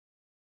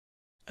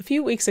A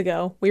few weeks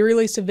ago, we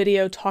released a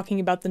video talking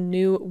about the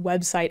new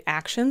website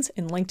actions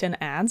in LinkedIn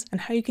ads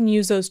and how you can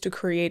use those to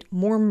create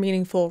more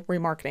meaningful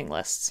remarketing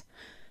lists.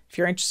 If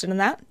you're interested in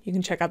that, you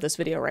can check out this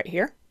video right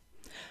here.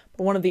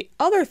 But one of the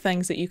other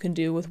things that you can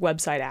do with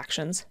website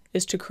actions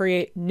is to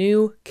create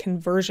new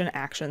conversion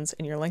actions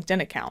in your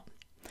LinkedIn account.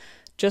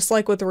 Just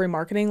like with the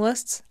remarketing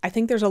lists, I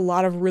think there's a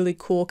lot of really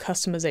cool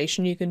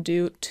customization you can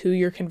do to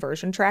your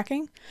conversion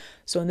tracking.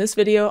 So in this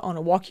video, I want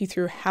to walk you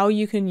through how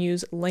you can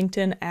use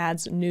LinkedIn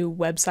ads' new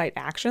website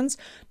actions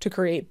to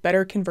create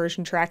better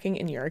conversion tracking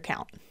in your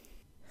account.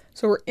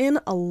 So we're in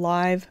a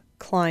live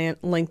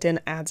client LinkedIn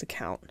ads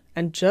account.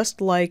 And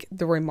just like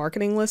the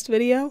remarketing list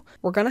video,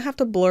 we're going to have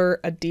to blur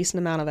a decent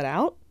amount of it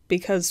out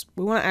because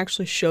we want to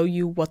actually show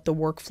you what the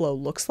workflow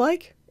looks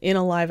like in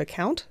a live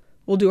account.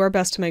 We'll do our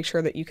best to make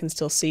sure that you can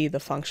still see the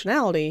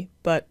functionality,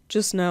 but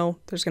just know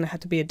there's going to have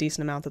to be a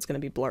decent amount that's going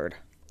to be blurred.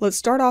 Let's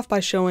start off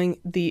by showing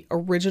the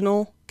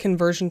original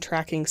conversion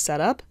tracking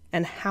setup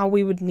and how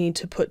we would need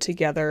to put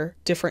together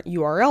different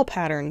URL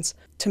patterns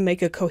to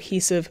make a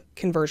cohesive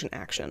conversion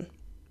action.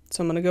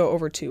 So I'm going to go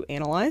over to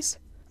Analyze.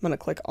 I'm going to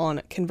click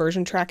on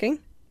Conversion Tracking.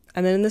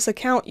 And then in this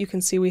account, you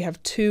can see we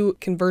have two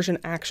conversion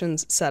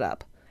actions set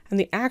up. And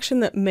the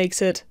action that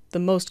makes it the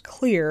most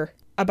clear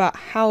about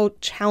how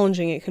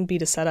challenging it can be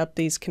to set up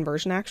these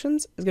conversion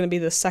actions is going to be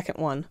the second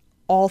one,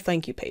 all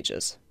thank you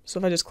pages. So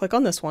if I just click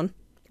on this one,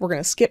 we're going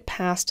to skip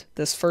past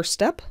this first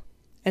step.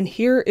 And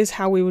here is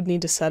how we would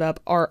need to set up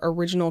our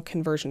original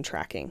conversion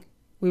tracking.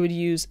 We would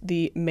use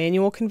the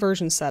manual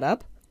conversion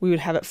setup. We would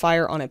have it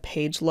fire on a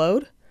page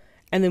load.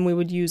 And then we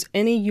would use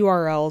any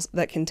URLs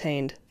that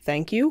contained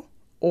thank you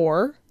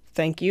or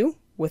thank you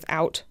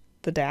without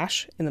the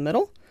dash in the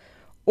middle,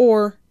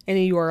 or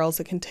any URLs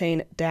that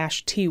contain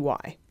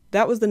 -ty.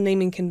 That was the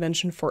naming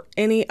convention for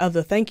any of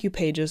the thank you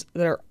pages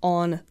that are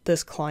on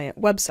this client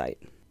website.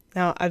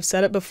 Now, I've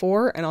said it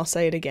before and I'll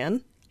say it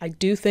again. I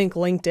do think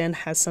LinkedIn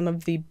has some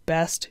of the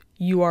best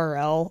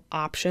URL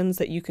options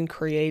that you can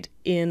create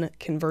in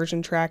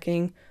conversion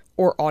tracking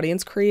or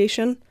audience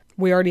creation.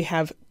 We already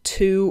have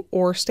two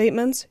or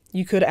statements.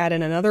 You could add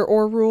in another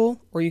or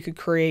rule, or you could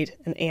create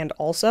an and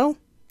also,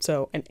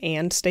 so an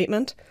and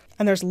statement.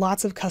 And there's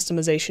lots of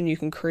customization you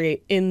can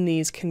create in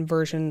these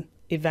conversion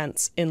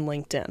events in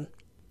LinkedIn.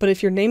 But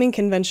if your naming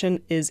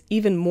convention is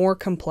even more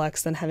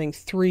complex than having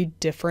three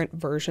different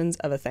versions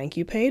of a thank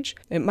you page,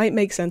 it might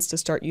make sense to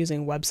start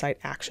using website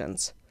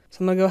actions. So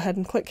I'm going to go ahead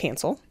and click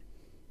cancel.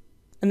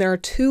 And there are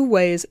two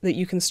ways that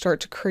you can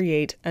start to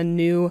create a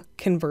new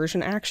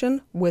conversion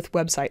action with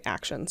website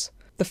actions.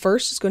 The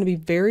first is going to be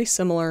very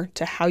similar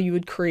to how you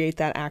would create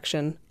that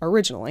action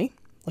originally.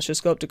 Let's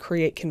just go up to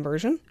create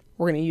conversion.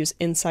 We're going to use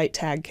insight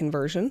tag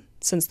conversion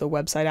since the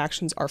website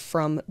actions are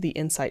from the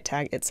insight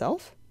tag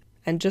itself.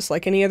 And just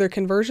like any other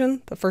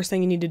conversion, the first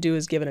thing you need to do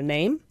is give it a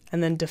name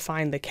and then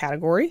define the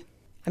category.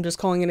 I'm just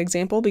calling an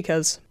example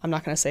because I'm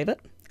not going to save it.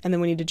 And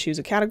then we need to choose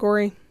a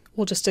category.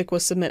 We'll just stick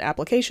with submit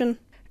application.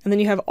 And then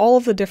you have all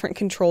of the different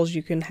controls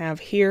you can have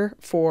here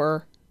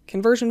for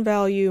conversion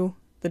value,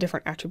 the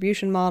different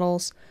attribution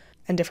models,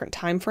 and different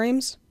time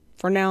frames.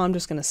 For now, I'm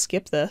just going to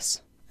skip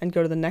this and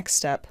go to the next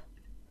step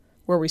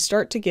where we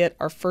start to get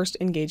our first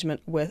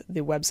engagement with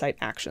the website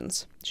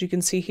actions. As you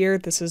can see here,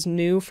 this is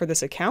new for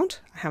this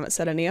account. I haven't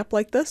set any up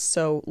like this,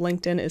 so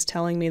LinkedIn is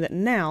telling me that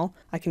now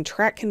I can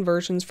track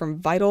conversions from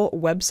vital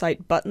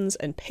website buttons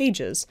and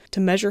pages to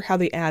measure how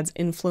the ads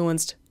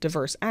influenced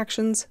diverse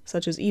actions,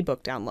 such as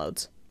ebook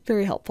downloads.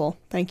 Very helpful.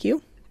 Thank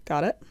you.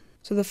 Got it.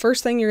 So the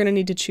first thing you're going to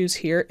need to choose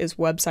here is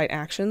website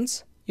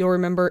actions. You'll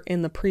remember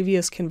in the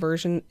previous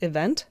conversion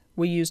event,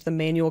 we used the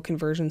manual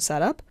conversion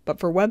setup, but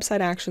for website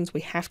actions,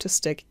 we have to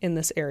stick in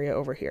this area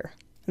over here.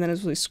 And then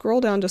as we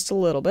scroll down just a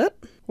little bit,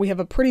 we have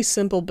a pretty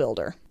simple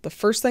builder. The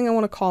first thing I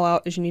want to call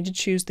out is you need to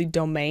choose the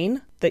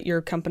domain that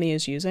your company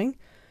is using.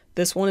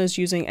 This one is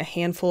using a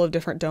handful of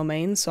different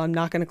domains, so I'm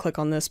not going to click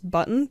on this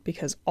button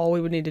because all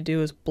we would need to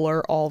do is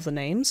blur all of the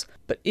names.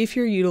 But if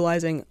you're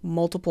utilizing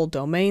multiple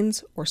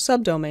domains or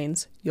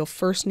subdomains, you'll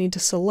first need to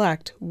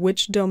select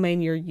which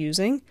domain you're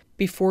using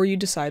before you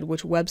decide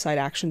which website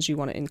actions you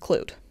want to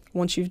include.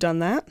 Once you've done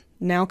that,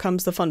 now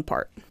comes the fun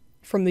part.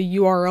 From the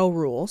URL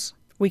rules,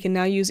 we can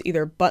now use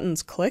either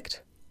buttons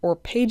clicked or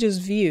pages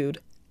viewed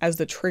as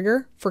the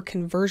trigger for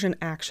conversion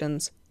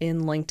actions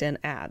in LinkedIn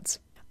ads.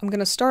 I'm going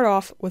to start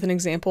off with an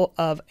example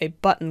of a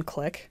button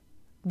click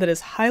that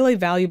is highly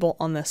valuable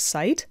on this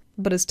site,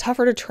 but is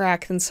tougher to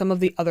track than some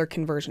of the other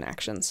conversion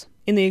actions.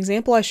 In the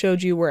example I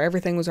showed you where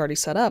everything was already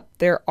set up,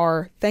 there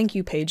are thank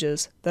you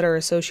pages that are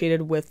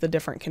associated with the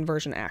different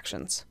conversion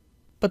actions.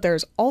 But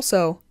there's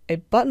also a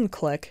button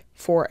click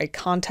for a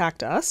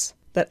contact us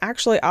that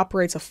actually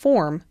operates a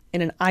form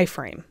in an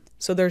iframe.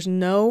 So there's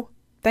no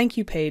thank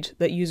you page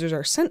that users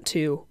are sent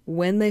to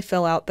when they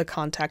fill out the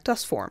contact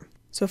us form.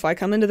 So if I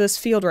come into this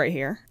field right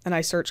here and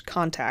I search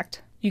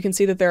contact, you can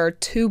see that there are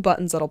two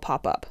buttons that'll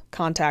pop up.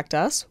 Contact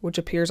Us, which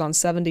appears on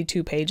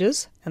 72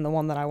 pages, and the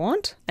one that I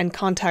want, and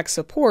Contact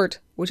Support,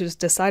 which is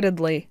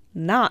decidedly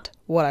not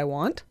what I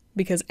want,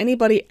 because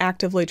anybody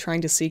actively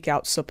trying to seek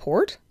out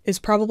support is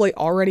probably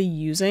already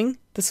using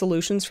the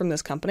solutions from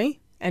this company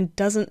and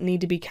doesn't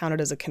need to be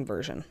counted as a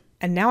conversion.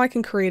 And now I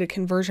can create a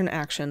conversion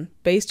action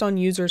based on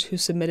users who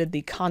submitted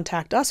the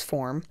Contact Us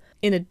form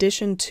in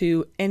addition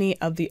to any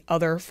of the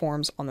other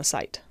forms on the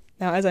site.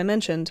 Now, as I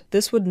mentioned,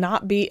 this would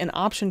not be an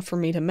option for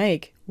me to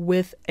make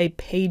with a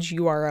page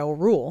URL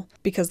rule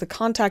because the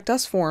Contact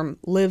Us form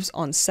lives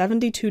on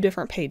 72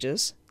 different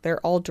pages.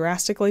 They're all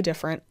drastically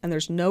different and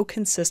there's no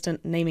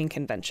consistent naming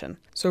convention.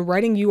 So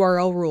writing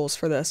URL rules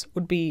for this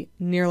would be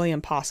nearly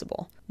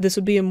impossible. This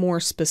would be a more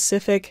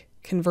specific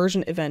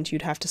conversion event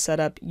you'd have to set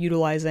up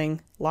utilizing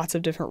lots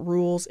of different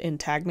rules in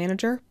Tag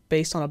Manager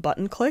based on a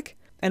button click.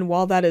 And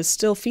while that is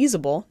still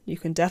feasible, you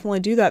can definitely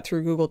do that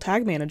through Google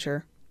Tag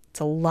Manager. It's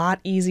a lot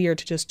easier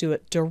to just do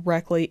it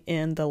directly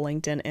in the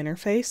LinkedIn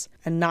interface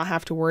and not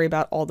have to worry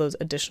about all those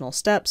additional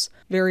steps,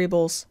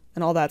 variables,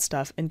 and all that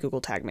stuff in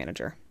Google Tag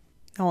Manager.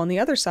 Now on the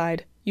other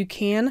side, you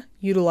can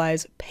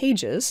utilize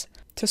Pages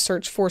to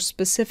search for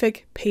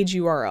specific page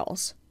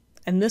URLs.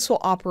 And this will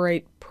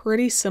operate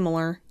pretty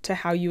similar to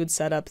how you would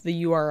set up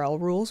the URL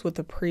rules with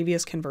the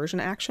previous conversion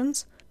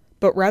actions.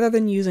 But rather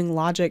than using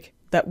logic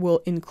that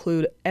will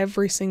include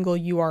every single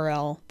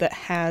URL that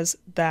has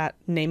that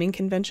naming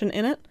convention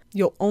in it,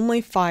 you'll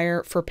only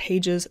fire for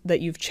pages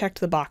that you've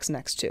checked the box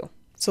next to.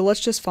 So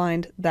let's just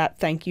find that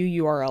thank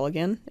you URL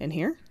again in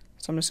here.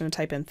 So I'm just going to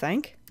type in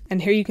thank.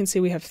 And here you can see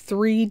we have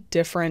 3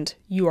 different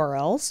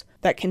URLs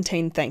that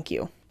contain thank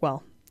you.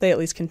 Well, they at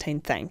least contain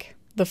thank.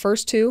 The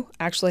first 2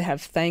 actually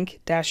have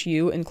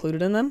thank-u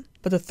included in them,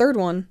 but the third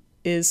one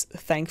is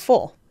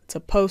thankful. It's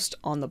a post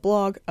on the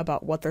blog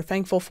about what they're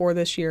thankful for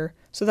this year,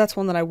 so that's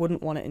one that I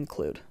wouldn't want to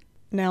include.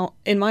 Now,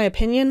 in my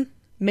opinion,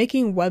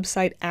 making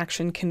website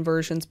action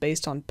conversions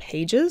based on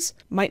pages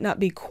might not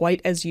be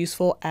quite as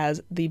useful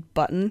as the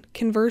button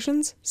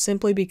conversions,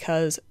 simply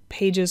because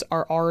pages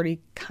are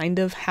already kind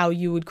of how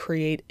you would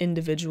create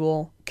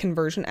individual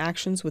conversion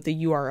actions with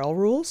the URL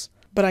rules.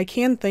 But I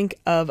can think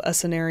of a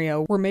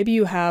scenario where maybe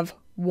you have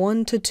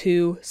 1 to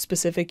 2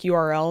 specific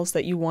URLs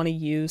that you want to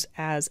use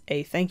as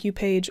a thank you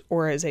page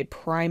or as a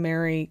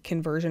primary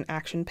conversion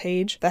action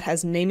page that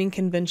has naming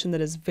convention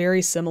that is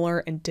very similar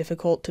and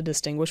difficult to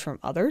distinguish from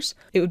others.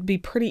 It would be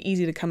pretty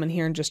easy to come in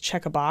here and just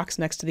check a box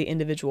next to the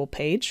individual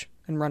page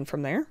and run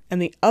from there. And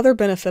the other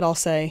benefit I'll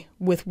say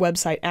with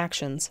website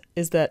actions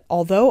is that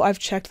although I've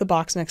checked the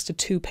box next to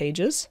 2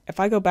 pages, if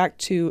I go back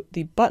to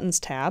the buttons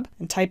tab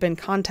and type in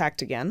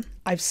contact again,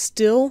 I've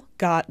still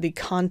got the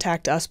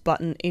Contact Us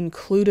button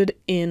included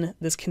in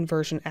this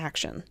conversion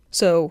action.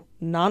 So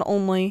not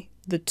only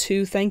the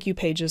 2 thank you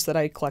pages that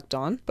I clicked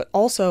on, but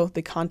also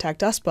the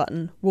Contact Us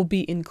button will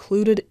be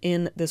included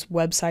in this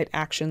website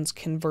actions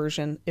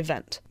conversion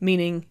event,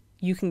 meaning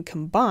you can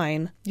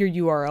combine your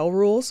URL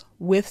rules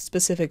with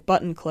specific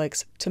button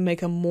clicks to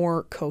make a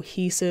more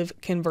cohesive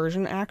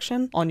conversion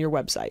action on your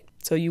website.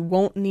 So you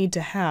won't need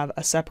to have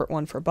a separate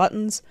one for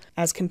buttons.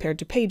 As compared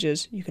to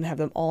pages, you can have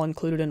them all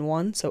included in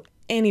one. So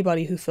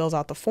anybody who fills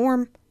out the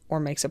form or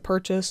makes a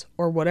purchase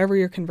or whatever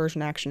your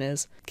conversion action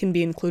is can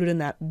be included in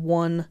that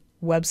one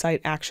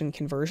website action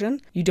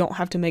conversion. You don't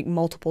have to make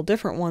multiple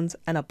different ones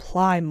and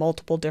apply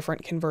multiple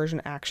different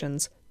conversion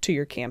actions to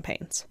your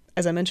campaigns.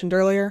 As I mentioned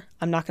earlier,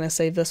 I'm not going to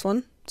save this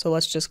one, so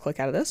let's just click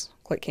out of this,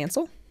 click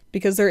cancel,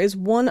 because there is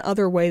one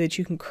other way that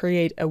you can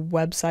create a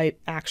website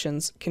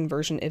actions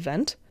conversion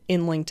event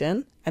in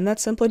LinkedIn, and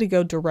that's simply to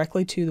go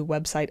directly to the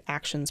website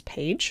actions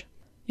page.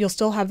 You'll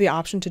still have the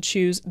option to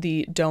choose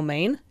the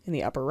domain in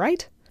the upper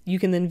right. You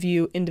can then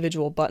view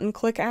individual button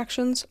click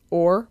actions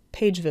or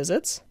page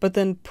visits, but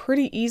then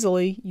pretty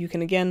easily you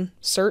can again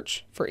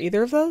search for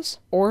either of those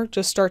or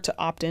just start to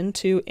opt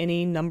into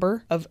any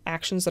number of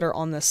actions that are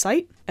on this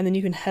site, and then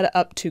you can head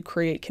up to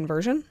create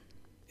conversion.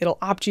 It'll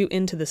opt you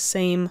into the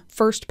same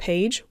first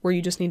page where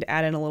you just need to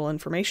add in a little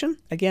information.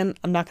 Again,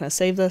 I'm not going to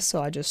save this,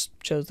 so I just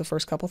chose the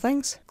first couple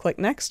things. Click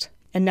next.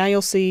 And now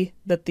you'll see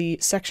that the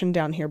section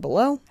down here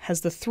below has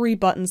the 3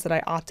 buttons that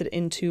I opted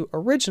into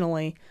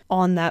originally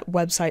on that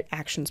website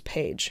actions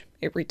page.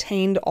 It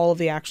retained all of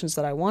the actions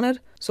that I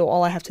wanted, so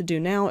all I have to do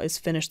now is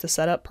finish the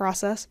setup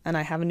process and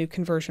I have a new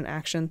conversion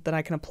action that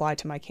I can apply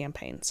to my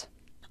campaigns.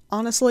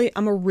 Honestly,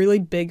 I'm a really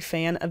big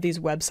fan of these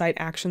website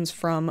actions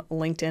from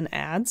LinkedIn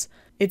ads.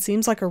 It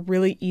seems like a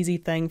really easy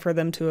thing for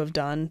them to have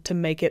done to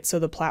make it so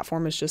the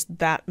platform is just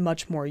that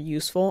much more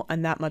useful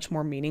and that much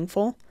more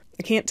meaningful.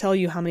 I can't tell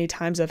you how many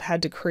times I've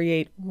had to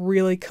create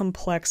really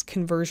complex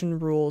conversion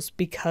rules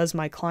because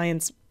my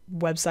client's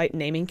website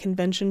naming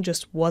convention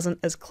just wasn't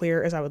as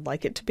clear as I would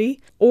like it to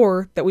be,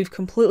 or that we've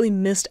completely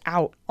missed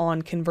out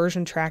on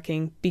conversion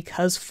tracking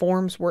because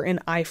forms were in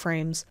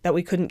iframes that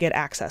we couldn't get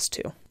access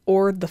to,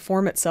 or the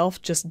form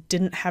itself just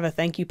didn't have a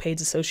thank you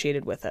page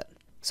associated with it.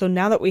 So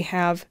now that we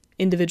have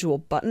individual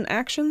button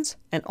actions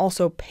and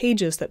also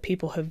pages that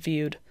people have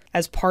viewed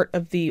as part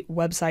of the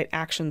website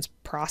actions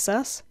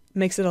process,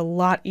 makes it a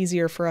lot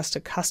easier for us to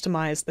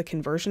customize the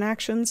conversion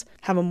actions,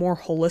 have a more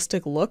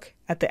holistic look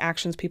at the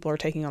actions people are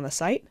taking on the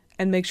site,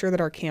 and make sure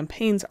that our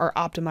campaigns are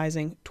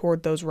optimizing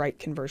toward those right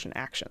conversion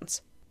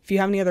actions. If you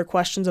have any other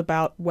questions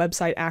about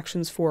website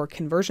actions for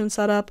conversion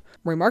setup,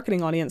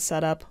 remarketing audience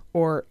setup,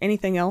 or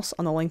anything else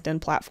on the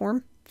LinkedIn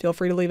platform, feel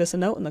free to leave us a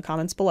note in the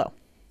comments below.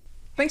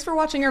 Thanks for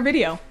watching our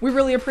video. We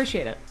really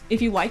appreciate it.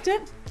 If you liked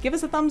it, give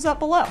us a thumbs up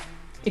below.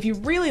 If you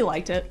really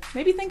liked it,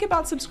 maybe think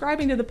about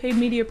subscribing to the Paid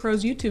Media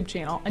Pros YouTube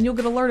channel and you'll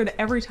get alerted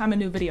every time a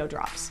new video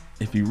drops.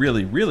 If you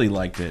really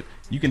liked it,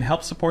 you can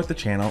help support the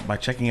channel by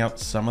checking out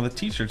some of the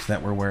t-shirts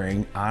that we're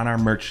wearing on our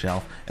merch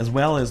shelf, as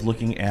well as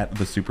looking at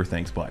the Super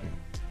Thanks button.